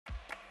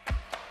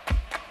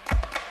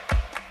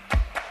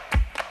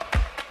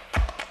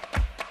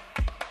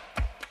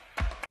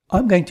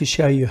I'm going to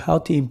show you how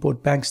to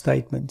import bank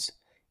statements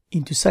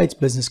into Sage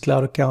Business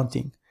Cloud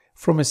Accounting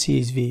from a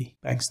CSV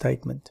bank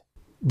statement.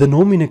 The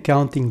norm in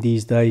accounting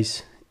these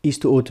days is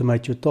to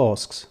automate your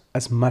tasks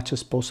as much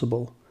as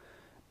possible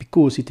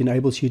because it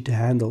enables you to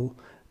handle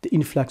the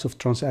influx of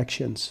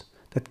transactions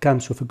that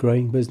comes with a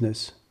growing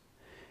business.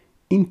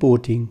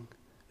 Importing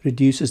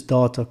reduces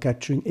data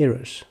capturing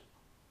errors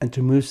and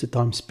removes the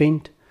time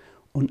spent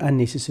on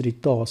unnecessary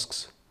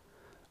tasks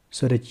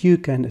so that you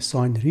can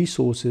assign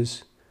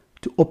resources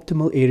to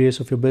optimal areas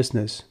of your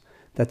business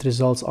that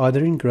results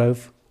either in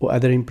growth or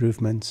other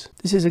improvements.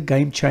 This is a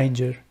game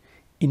changer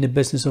in the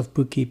business of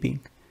bookkeeping,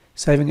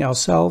 saving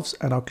ourselves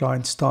and our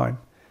clients time,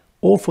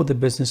 or for the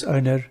business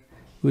owner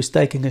who is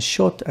taking a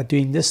shot at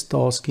doing this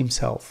task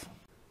himself.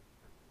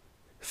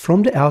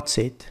 From the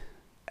outset,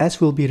 as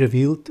will be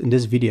revealed in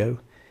this video,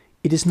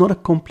 it is not a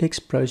complex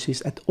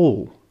process at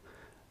all.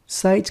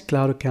 Sage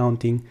Cloud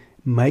Accounting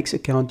makes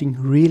accounting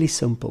really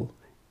simple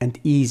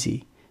and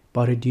easy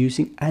by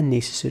reducing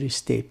unnecessary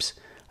steps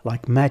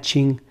like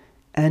matching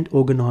and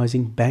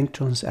organizing bank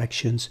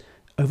transactions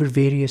over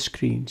various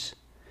screens,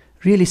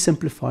 really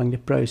simplifying the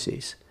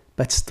process,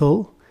 but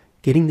still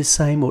getting the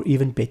same or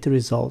even better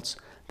results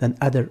than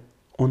other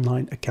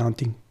online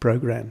accounting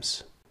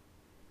programs.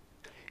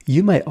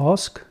 You may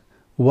ask,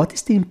 what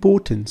is the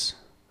importance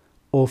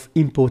of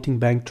importing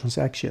bank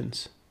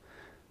transactions?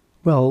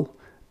 Well,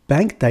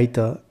 bank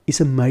data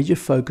is a major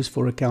focus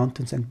for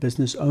accountants and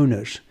business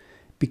owners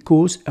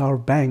because our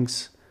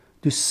banks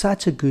do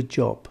such a good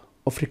job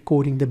of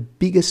recording the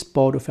biggest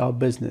part of our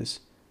business,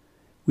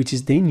 which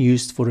is then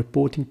used for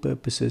reporting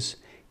purposes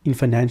in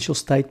financial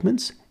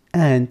statements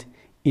and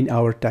in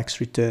our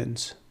tax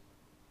returns.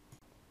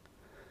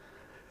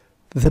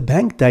 The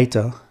bank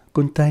data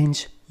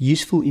contains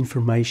useful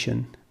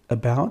information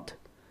about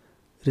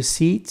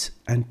receipts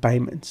and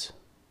payments,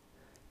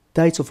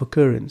 dates of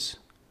occurrence,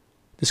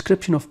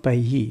 description of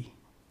payee,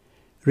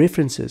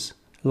 references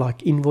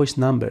like invoice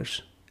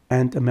numbers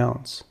and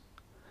amounts.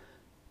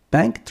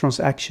 Bank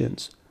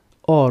transactions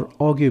are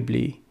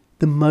arguably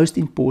the most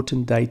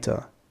important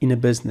data in a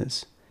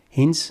business,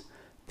 hence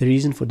the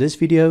reason for this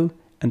video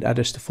and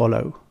others to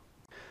follow.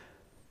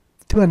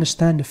 To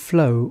understand the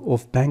flow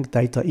of bank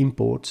data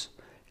imports,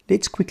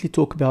 let's quickly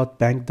talk about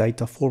bank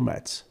data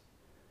formats.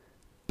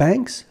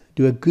 Banks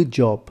do a good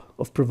job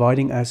of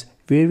providing us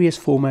various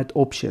format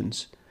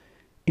options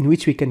in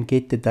which we can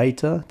get the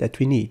data that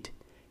we need.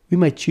 We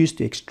may choose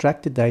to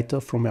extract the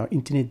data from our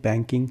internet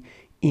banking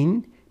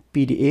in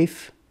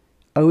PDF,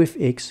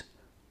 OFX,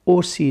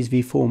 or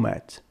CSV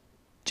format,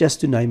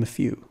 just to name a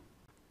few.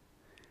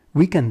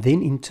 We can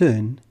then in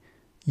turn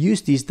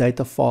use these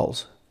data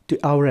files to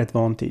our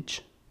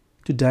advantage.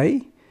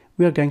 Today,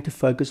 we are going to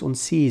focus on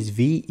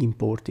CSV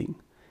importing.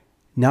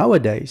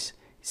 Nowadays,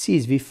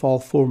 CSV file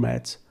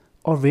formats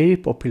are very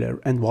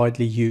popular and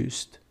widely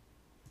used.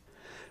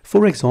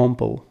 For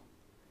example,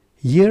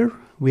 here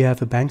we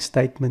have a bank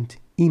statement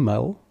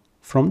email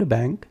from the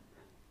bank,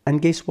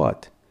 and guess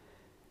what?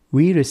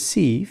 We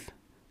receive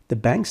the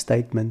bank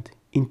statement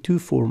in two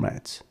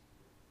formats,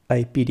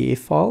 a PDF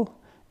file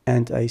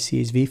and a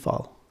CSV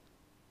file.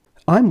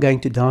 I'm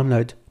going to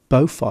download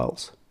both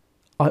files.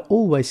 I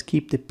always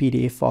keep the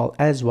PDF file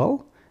as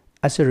well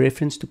as a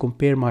reference to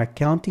compare my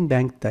accounting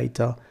bank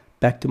data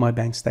back to my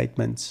bank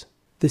statements.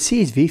 The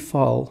CSV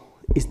file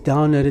is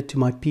downloaded to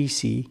my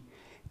PC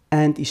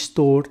and is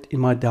stored in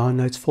my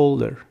downloads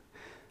folder.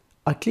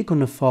 I click on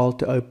the file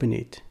to open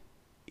it.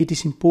 It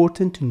is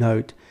important to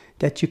note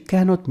that you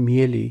cannot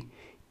merely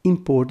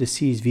import the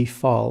CSV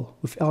file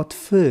without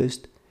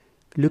first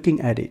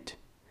looking at it.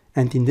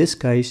 And in this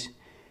case,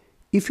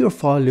 if your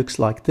file looks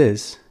like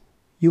this,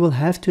 you will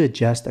have to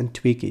adjust and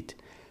tweak it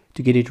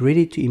to get it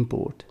ready to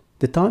import.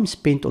 The time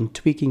spent on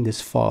tweaking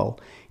this file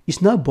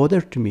is no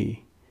bother to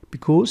me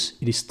because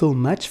it is still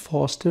much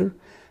faster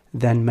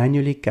than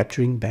manually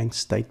capturing bank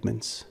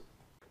statements.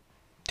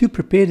 To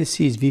prepare the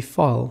CSV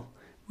file,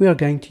 we are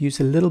going to use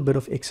a little bit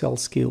of Excel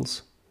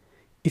skills.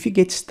 If you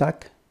get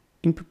stuck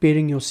in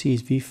preparing your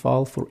CSV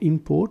file for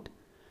import,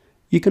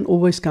 you can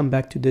always come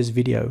back to this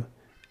video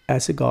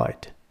as a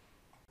guide.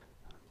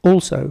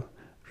 Also,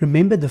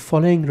 remember the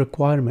following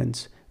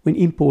requirements when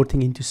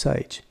importing into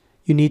Sage.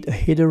 You need a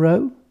header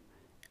row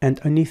and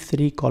only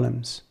 3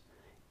 columns.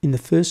 In the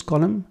first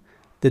column,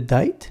 the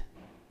date,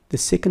 the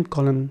second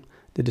column,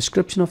 the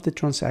description of the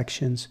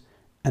transactions,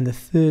 and the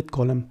third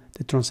column,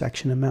 the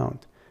transaction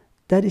amount.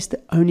 That is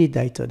the only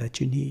data that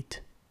you need.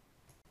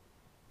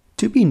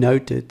 To be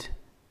noted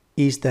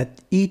is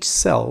that each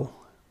cell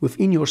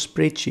within your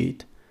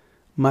spreadsheet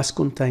must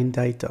contain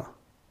data.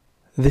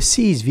 The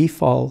CSV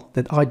file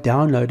that I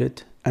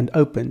downloaded and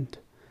opened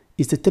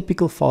is the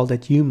typical file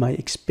that you may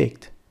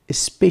expect,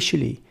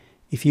 especially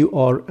if you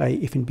are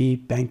a F&B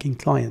banking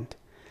client.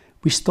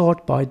 We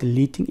start by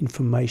deleting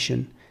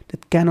information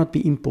that cannot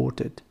be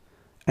imported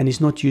and is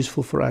not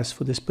useful for us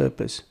for this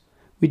purpose.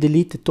 We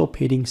delete the top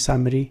heading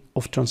summary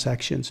of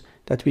transactions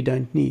that we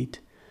don't need.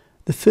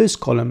 The first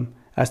column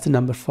has the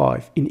number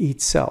 5 in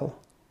each cell,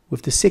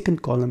 with the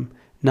second column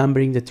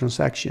numbering the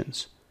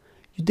transactions.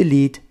 You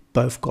delete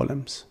both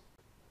columns.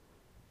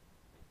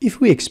 If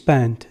we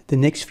expand the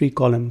next three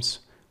columns,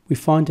 we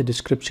find a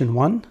description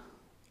 1,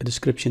 a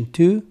description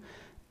 2,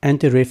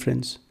 and a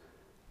reference.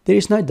 There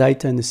is no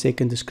data in the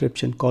second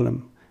description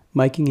column,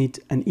 making it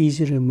an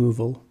easy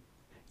removal.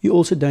 You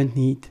also don't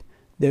need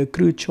the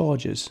accrued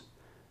charges.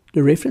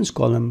 The reference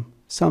column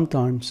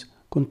sometimes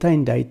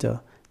contains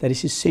data that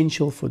is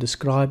essential for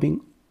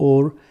describing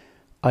or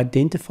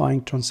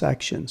identifying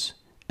transactions,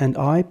 and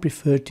I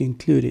prefer to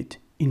include it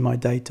in my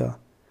data.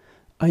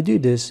 I do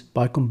this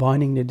by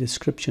combining the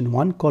description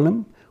 1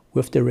 column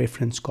with the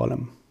reference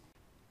column.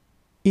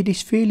 It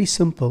is fairly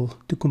simple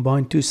to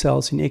combine two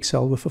cells in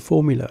Excel with a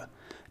formula.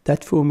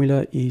 That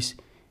formula is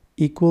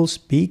equals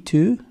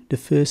B2, the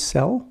first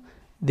cell,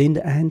 then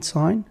the and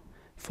sign,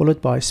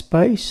 followed by a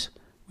space,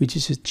 which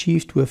is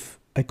achieved with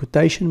a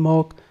quotation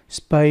mark,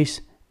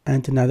 space,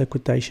 and another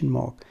quotation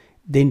mark.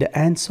 Then the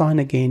and sign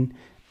again,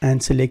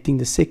 and selecting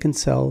the second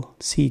cell,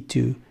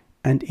 C2,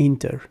 and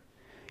enter.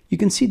 You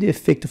can see the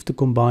effect of the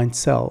combined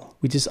cell,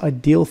 which is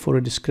ideal for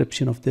a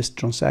description of this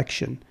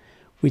transaction,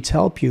 which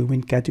help you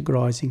when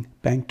categorizing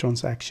bank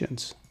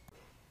transactions.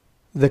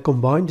 The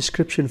combined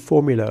description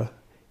formula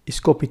is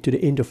copied to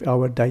the end of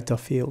our data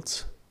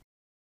fields.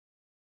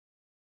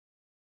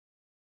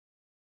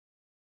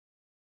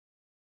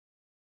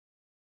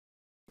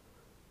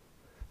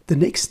 The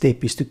next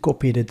step is to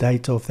copy the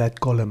data of that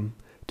column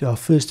to our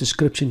first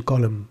description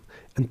column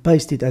and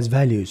paste it as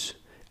values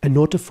and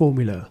not a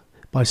formula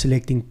by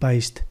selecting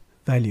Paste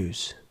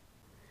Values.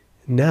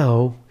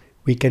 Now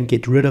we can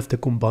get rid of the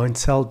combined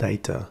cell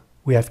data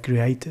we have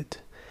created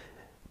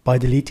by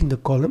deleting the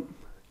column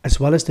as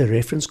well as the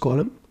reference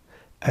column,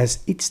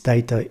 as its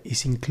data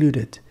is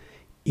included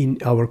in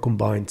our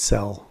combined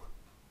cell.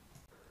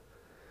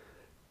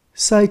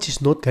 Sage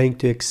is not going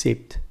to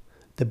accept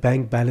the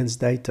bank balance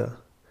data,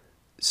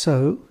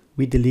 so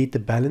we delete the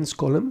balance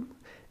column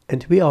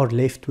and we are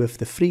left with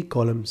the 3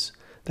 columns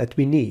that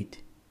we need.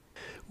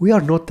 We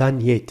are not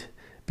done yet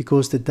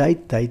because the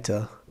date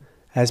data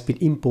has been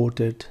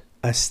imported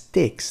as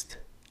text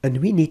and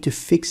we need to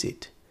fix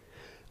it.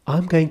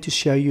 I'm going to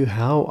show you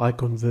how I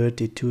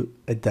convert it to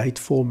a date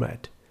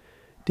format.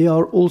 There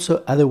are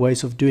also other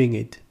ways of doing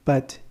it,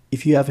 but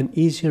if you have an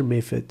easier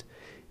method,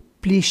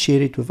 please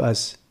share it with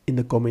us in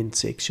the comment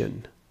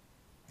section.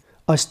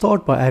 I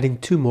start by adding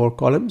 2 more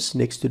columns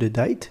next to the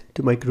date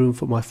to make room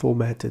for my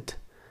formatted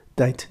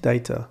date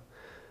data.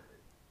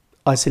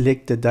 I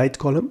select the date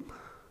column,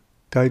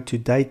 go to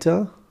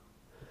Data,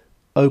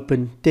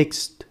 open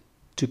Text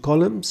to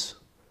Columns,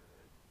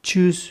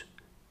 choose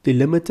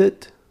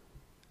Delimited,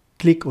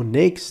 click on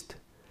Next,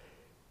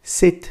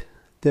 set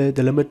the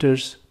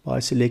delimiters by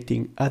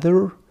selecting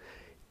Other,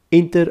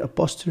 enter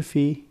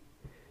apostrophe,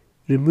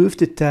 remove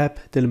the tab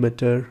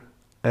delimiter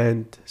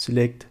and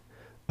select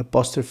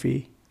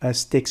apostrophe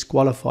as text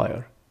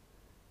qualifier.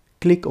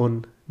 Click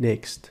on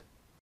Next.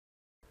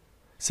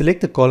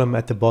 Select the column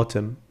at the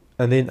bottom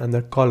and then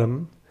under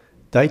Column,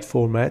 Date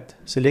Format,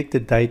 select the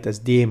date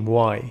as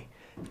DMY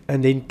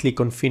and then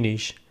click on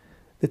Finish.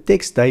 The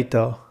text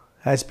data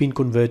has been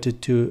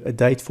converted to a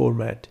date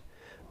format,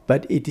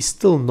 but it is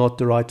still not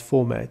the right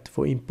format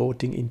for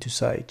importing into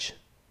Sage.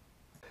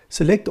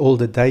 Select all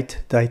the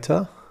date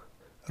data,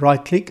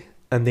 right click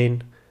and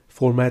then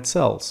Format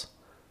Cells.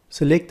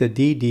 Select the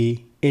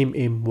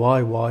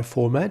DDMMYY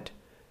format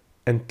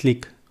and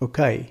click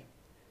OK.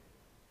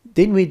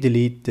 Then we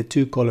delete the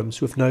 2 columns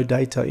with no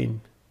data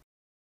in.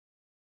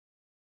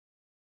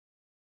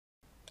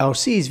 Our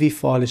CSV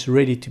file is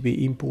ready to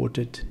be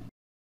imported.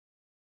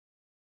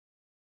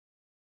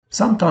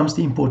 Sometimes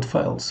the import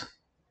fails,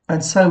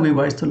 and so we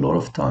waste a lot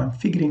of time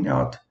figuring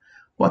out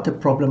what the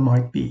problem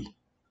might be.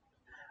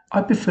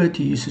 I prefer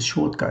to use a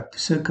shortcut to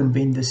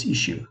circumvent this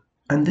issue,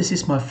 and this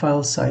is my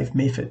fail-safe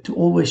method to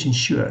always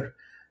ensure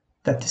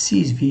that the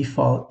CSV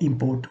file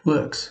import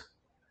works.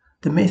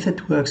 The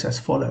method works as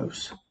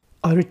follows.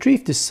 I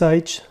retrieve the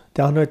Sage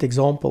download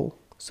example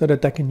so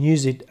that I can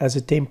use it as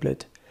a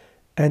template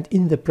and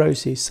in the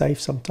process save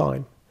some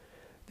time.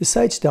 The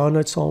Sage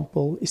download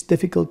sample is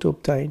difficult to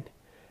obtain,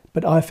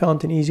 but I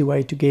found an easy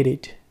way to get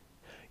it.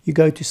 You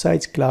go to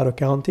Sage Cloud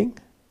Accounting.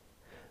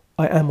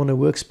 I am on a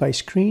workspace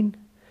screen,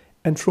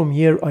 and from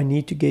here I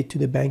need to get to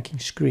the banking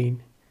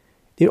screen.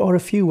 There are a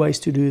few ways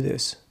to do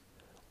this.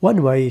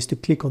 One way is to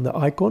click on the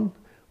icon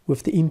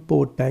with the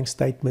Import Bank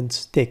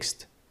Statements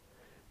text,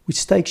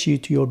 which takes you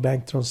to your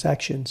bank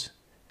transactions.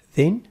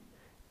 Then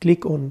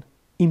click on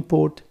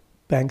Import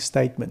Bank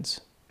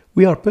Statements.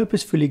 We are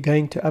purposefully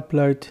going to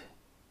upload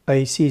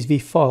a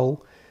CSV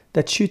file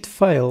that should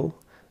fail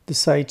the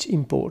Sage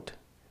import,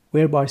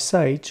 whereby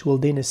Sage will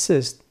then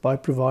assist by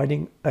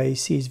providing a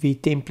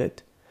CSV template.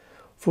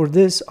 For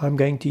this, I'm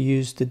going to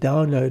use the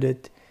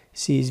downloaded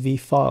CSV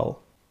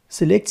file.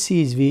 Select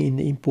CSV in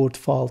the import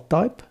file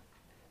type,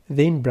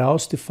 then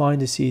browse to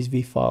find the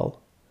CSV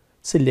file.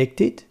 Select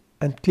it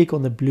and click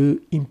on the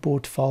blue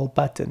Import File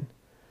button.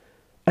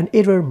 An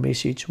error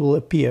message will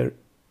appear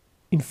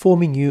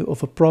informing you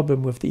of a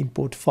problem with the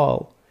import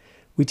file,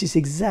 which is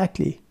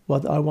exactly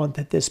what I want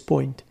at this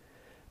point.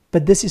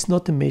 But this is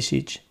not the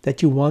message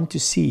that you want to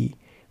see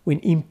when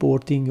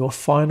importing your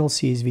final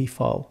CSV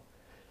file.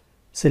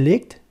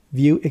 Select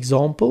View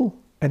Example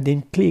and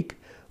then click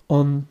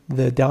on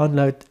the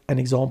Download an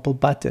Example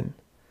button.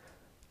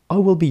 I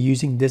will be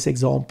using this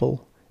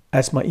example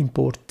as my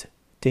import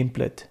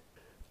template.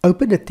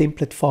 Open the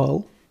template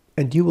file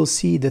and you will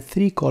see the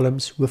 3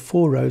 columns with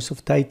 4 rows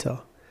of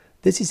data.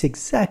 This is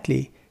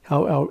exactly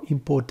how our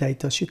import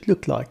data should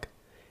look like.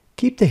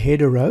 Keep the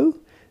header row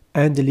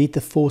and delete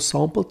the 4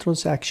 sample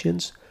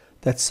transactions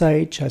that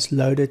Sage has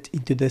loaded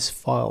into this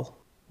file.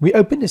 We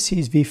open the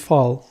CSV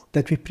file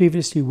that we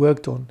previously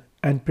worked on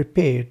and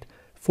prepared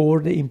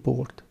for the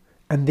import,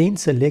 and then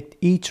select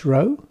each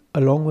row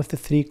along with the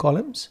 3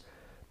 columns,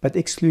 but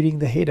excluding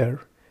the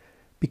header,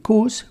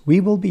 because we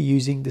will be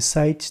using the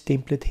Sage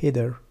template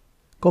header.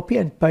 Copy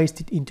and paste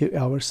it into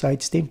our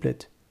Sage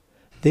template.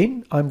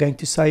 Then I'm going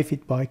to save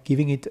it by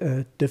giving it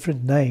a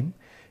different name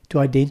to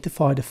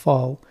identify the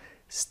file,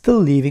 still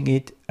leaving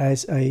it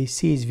as a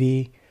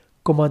CSV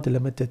comma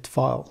delimited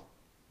file.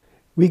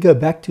 We go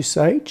back to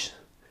Sage,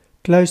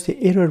 close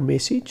the error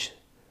message,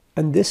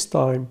 and this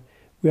time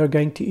we are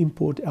going to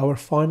import our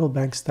final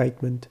bank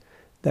statement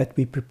that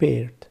we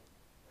prepared.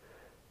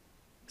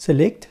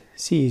 Select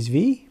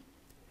CSV,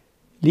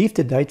 leave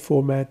the date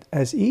format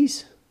as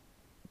is,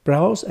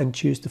 browse and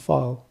choose the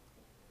file.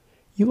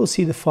 You will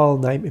see the file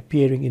name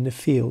appearing in the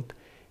field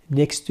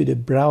next to the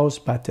Browse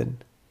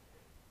button.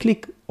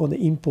 Click on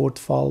the Import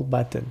File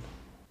button.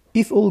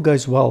 If all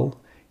goes well,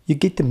 you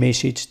get the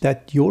message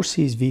that your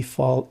CSV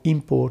file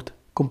import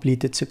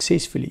completed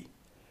successfully.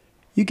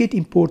 You get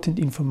important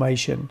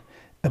information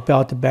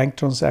about the bank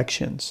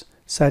transactions,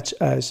 such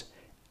as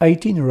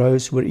 18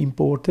 rows were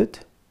imported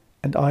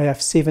and I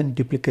have 7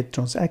 duplicate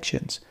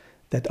transactions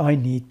that I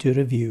need to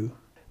review.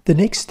 The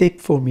next step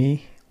for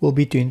me will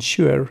be to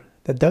ensure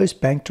that those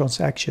bank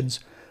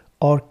transactions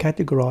are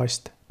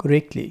categorized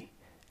correctly,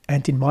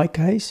 and in my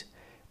case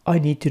I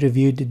need to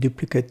review the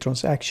duplicate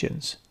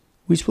transactions,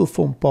 which will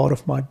form part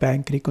of my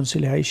bank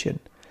reconciliation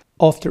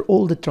after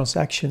all the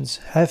transactions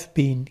have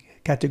been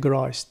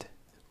categorized.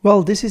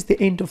 Well, this is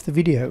the end of the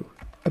video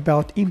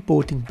about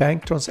importing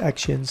bank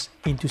transactions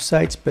into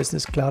Sage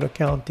Business Cloud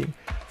Accounting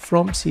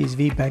from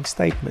CSV bank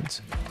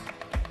statements.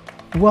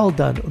 Well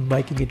done on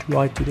making it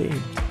right to the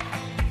end.